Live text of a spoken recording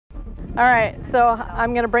All right, so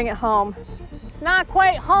I'm gonna bring it home. It's not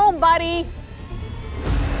quite home, buddy.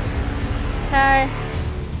 Okay.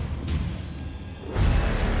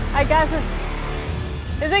 I guess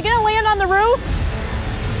is it gonna land on the roof?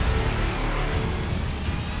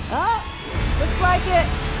 Oh, looks like it.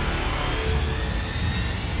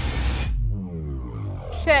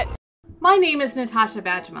 Shit. My name is Natasha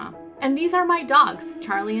Bajma, and these are my dogs,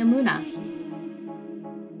 Charlie and Luna.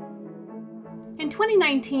 In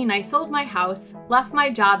 2019, I sold my house, left my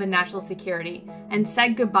job in national security, and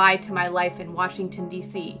said goodbye to my life in Washington,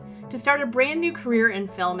 D.C. to start a brand new career in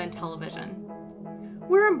film and television.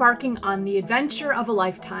 We're embarking on the adventure of a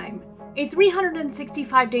lifetime, a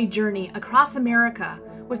 365-day journey across America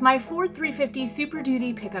with my Ford 350 Super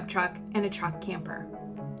Duty pickup truck and a truck camper.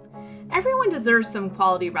 Everyone deserves some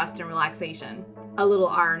quality rest and relaxation, a little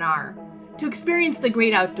R&R, to experience the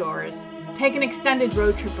great outdoors, take an extended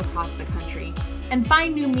road trip across the country, and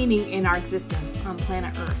find new meaning in our existence on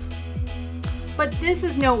planet Earth. But this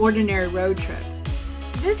is no ordinary road trip.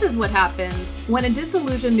 This is what happens when a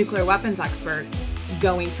disillusioned nuclear weapons expert,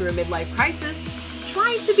 going through a midlife crisis,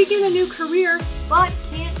 tries to begin a new career but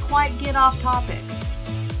can't quite get off topic.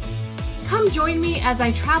 Come join me as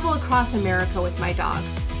I travel across America with my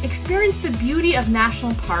dogs, experience the beauty of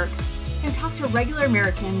national parks, and talk to regular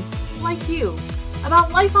Americans like you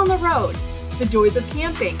about life on the road, the joys of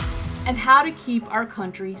camping, and how to keep our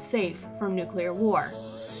country safe from nuclear war.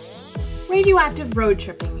 Radioactive Road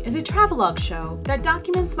Tripping is a travelogue show that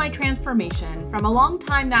documents my transformation from a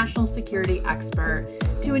longtime national security expert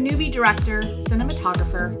to a newbie director,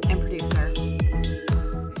 cinematographer, and producer.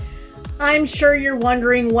 I'm sure you're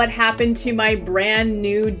wondering what happened to my brand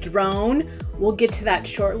new drone. We'll get to that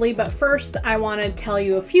shortly, but first I want to tell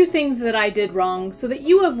you a few things that I did wrong so that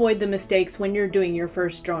you avoid the mistakes when you're doing your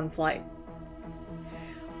first drone flight.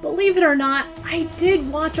 Believe it or not, I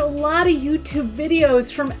did watch a lot of YouTube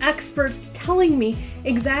videos from experts telling me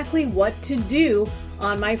exactly what to do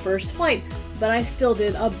on my first flight, but I still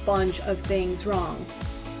did a bunch of things wrong.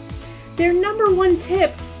 Their number one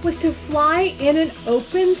tip was to fly in an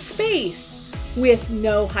open space with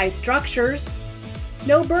no high structures,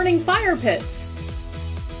 no burning fire pits.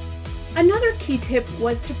 Another key tip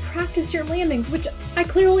was to practice your landings, which I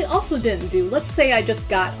clearly also didn't do. Let's say I just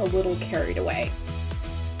got a little carried away.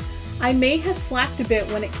 I may have slacked a bit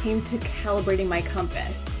when it came to calibrating my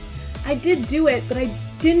compass. I did do it, but I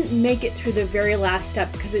didn't make it through the very last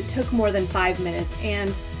step because it took more than 5 minutes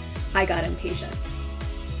and I got impatient.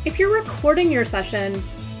 If you're recording your session,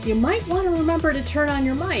 you might want to remember to turn on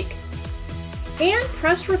your mic and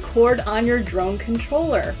press record on your drone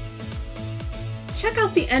controller. Check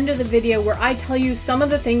out the end of the video where I tell you some of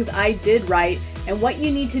the things I did right and what you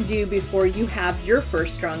need to do before you have your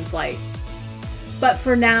first drone flight. But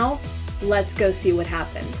for now, let's go see what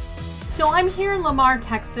happened. So I'm here in Lamar,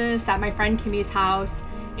 Texas at my friend Kimmy's house.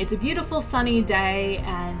 It's a beautiful sunny day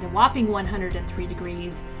and a whopping 103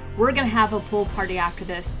 degrees. We're gonna have a pool party after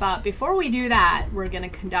this, but before we do that, we're gonna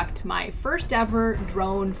conduct my first ever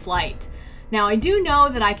drone flight. Now I do know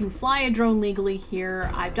that I can fly a drone legally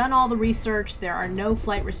here. I've done all the research, there are no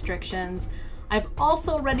flight restrictions. I've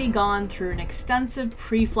also already gone through an extensive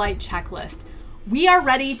pre-flight checklist. We are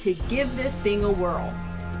ready to give this thing a whirl.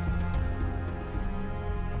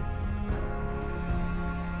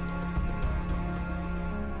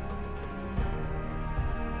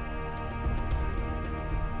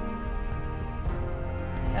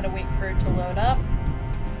 Gotta wait for it to load up.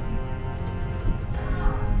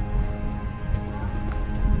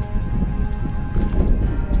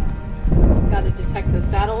 It's gotta detect the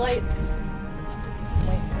satellites.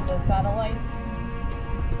 Wait for the satellites.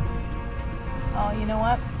 Oh, you know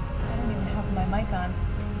what? I don't even have my mic on.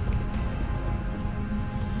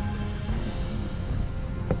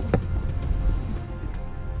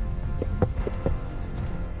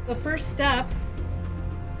 The first step,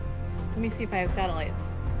 let me see if I have satellites.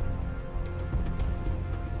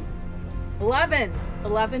 11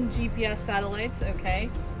 GPS satellites, okay.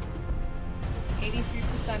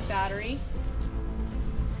 83% battery.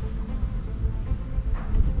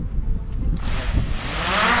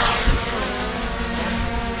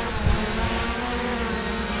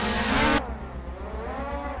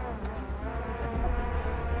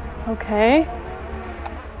 Okay.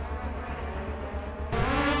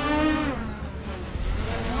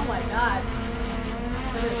 Oh my God.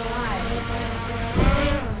 Let it fly.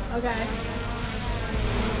 Okay.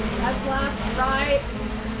 That's left, right.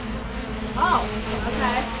 Oh,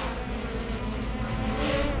 okay.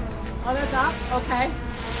 Oh, that's up? Okay.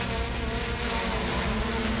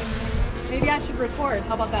 Maybe I should record.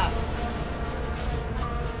 How about that?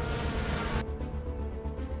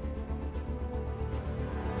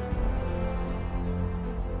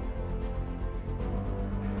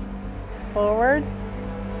 Forward.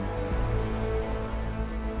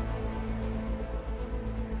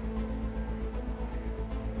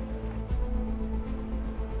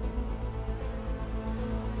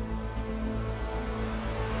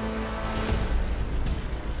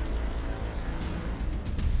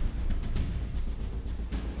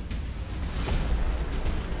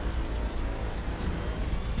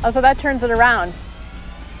 Oh, so that turns it around.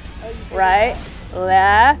 Right,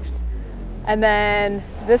 left, and then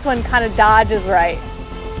this one kind of dodges right,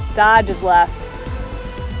 dodges left,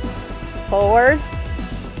 forward.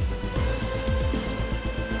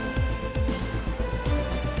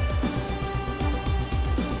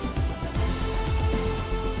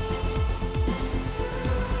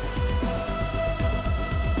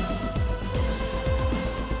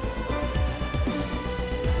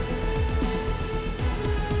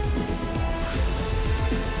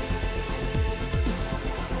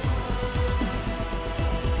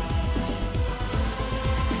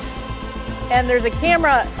 And there's a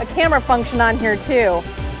camera function on here too.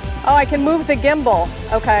 Oh, I can move the gimbal.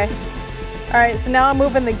 Okay. All right, so now I'm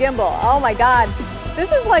moving the gimbal. Oh my God.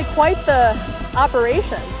 This is like quite the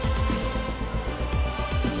operation.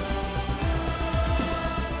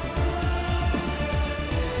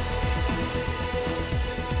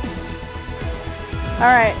 All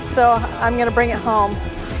right, so I'm gonna bring it home.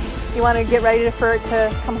 You wanna get ready for it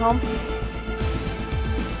to come home?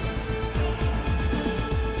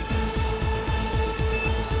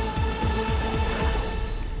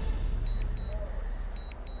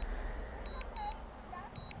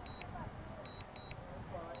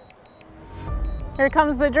 Here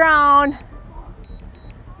comes the drone.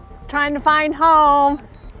 It's trying to find home.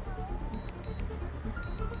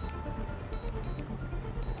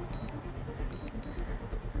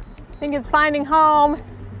 I think it's finding home.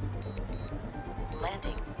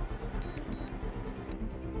 Landing.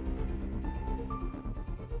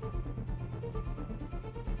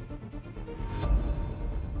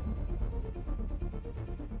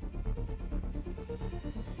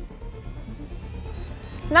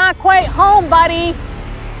 Not quite home, buddy.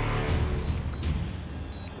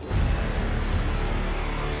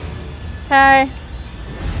 Okay.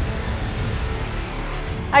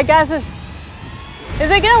 I guess is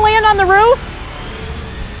it gonna land on the roof?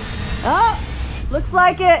 Oh, looks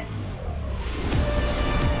like it.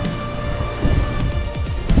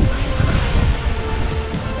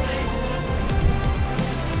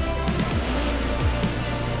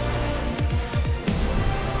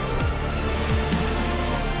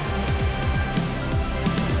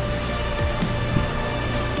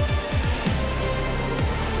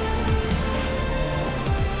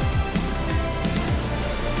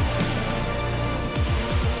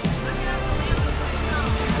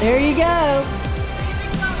 There you go.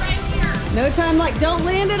 No time like, don't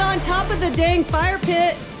land it on top of the dang fire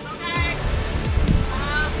pit. Okay.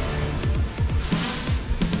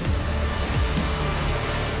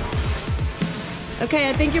 Okay,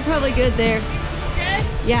 I think you're probably good there. Good?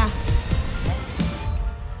 Yeah.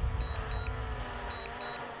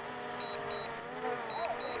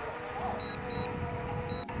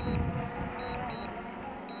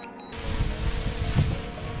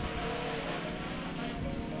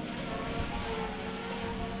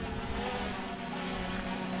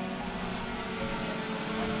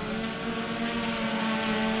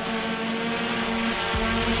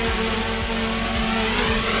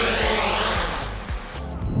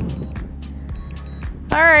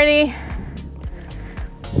 Alrighty.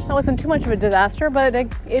 That wasn't too much of a disaster, but it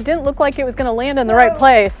didn't look like it was going to land in the right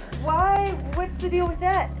place. Why? What's the deal with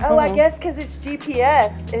that? Oh, I guess because it's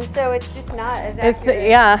GPS, and so it's just not as accurate.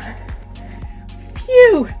 Yeah.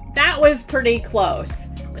 Phew, that was pretty close.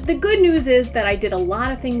 But the good news is that I did a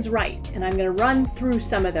lot of things right, and I'm going to run through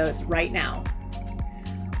some of those right now.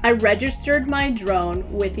 I registered my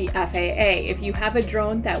drone with the FAA. If you have a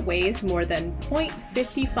drone that weighs more than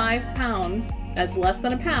 0.55 pounds, that's less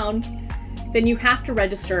than a pound, then you have to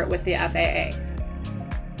register it with the FAA.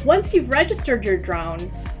 Once you've registered your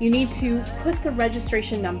drone, you need to put the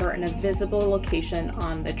registration number in a visible location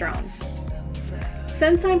on the drone.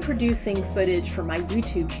 Since I'm producing footage for my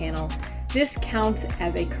YouTube channel, this counts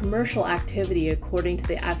as a commercial activity according to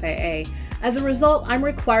the FAA. As a result, I'm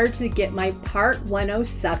required to get my Part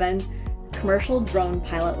 107 commercial drone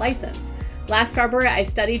pilot license. Last February, I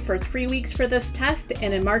studied for 3 weeks for this test,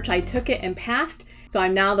 and in March I took it and passed, so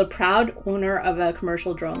I'm now the proud owner of a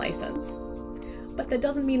commercial drone license. But that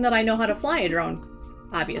doesn't mean that I know how to fly a drone,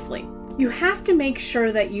 obviously. You have to make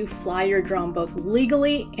sure that you fly your drone both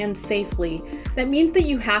legally and safely. That means that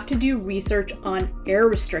you have to do research on air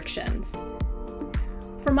restrictions.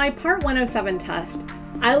 For my Part 107 test,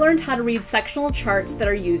 I learned how to read sectional charts that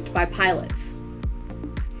are used by pilots.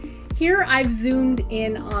 Here I've zoomed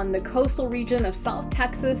in on the coastal region of South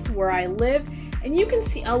Texas where I live, and you can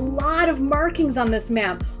see a lot of markings on this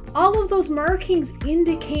map. All of those markings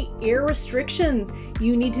indicate air restrictions.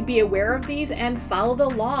 You need to be aware of these and follow the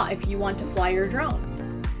law if you want to fly your drone.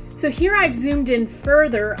 So here I've zoomed in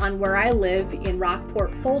further on where I live in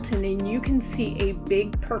Rockport, Fulton, and you can see a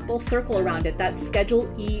big purple circle around it. That's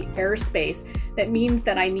Schedule E airspace. That means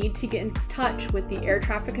that I need to get in touch with the air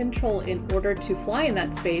traffic control in order to fly in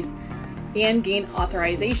that space and gain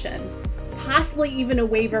authorization. Possibly even a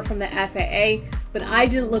waiver from the FAA, but I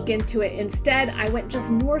didn't look into it. Instead, I went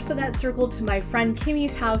just north of that circle to my friend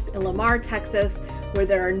Kimmy's house in Lamar, Texas, where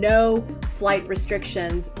there are no flight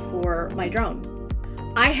restrictions for my drone.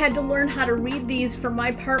 I had to learn how to read these for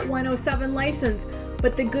my Part 107 license,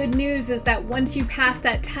 but the good news is that once you pass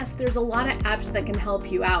that test, there's a lot of apps that can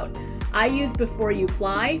help you out. I use Before You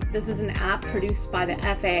Fly. This is an app produced by the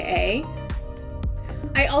FAA.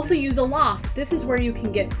 I also use Aloft. This is where you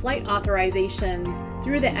can get flight authorizations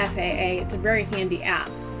through the FAA. It's a very handy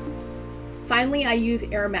app. Finally, I use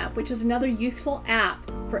AirMap, which is another useful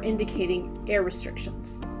app for indicating air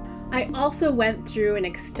restrictions. I also went through an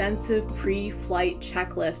extensive pre-flight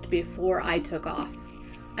checklist before I took off.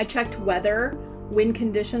 I checked weather, wind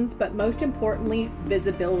conditions, but most importantly,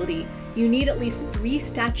 visibility. You need at least 3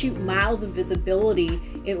 statute miles of visibility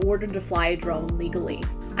in order to fly a drone legally.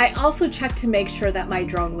 I also checked to make sure that my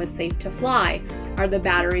drone was safe to fly. Are the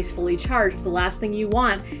batteries fully charged? The last thing you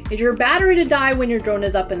want is your battery to die when your drone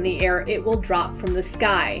is up in the air. It will drop from the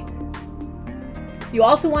sky. You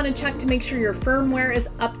also want to check to make sure your firmware is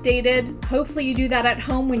updated. Hopefully you do that at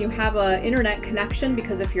home when you have an internet connection,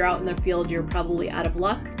 because if you're out in the field, you're probably out of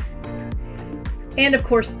luck. And of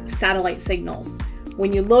course, satellite signals.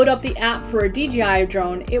 When you load up the app for a DJI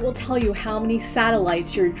drone, it will tell you how many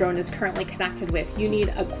satellites your drone is currently connected with. You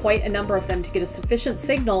need quite a number of them to get a sufficient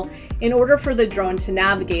signal in order for the drone to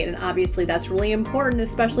navigate, and obviously that's really important,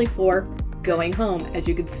 especially for going home, as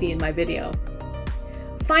you could see in my video.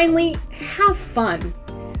 Finally, have fun.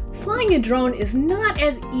 Flying a drone is not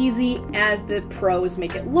as easy as the pros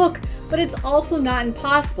make it look, but it's also not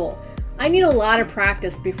impossible. I need a lot of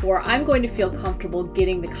practice before I'm going to feel comfortable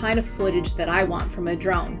getting the kind of footage that I want from a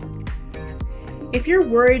drone. If you're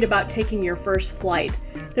worried about taking your first flight,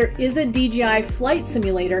 there is a DJI flight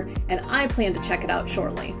simulator, and I plan to check it out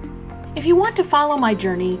shortly. If you want to follow my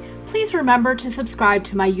journey, please remember to subscribe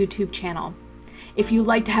to my YouTube channel. If you'd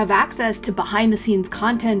like to have access to behind-the-scenes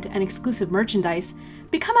content and exclusive merchandise,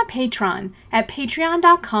 become a patron at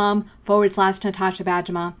patreon.com/Natasha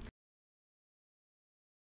Bajema.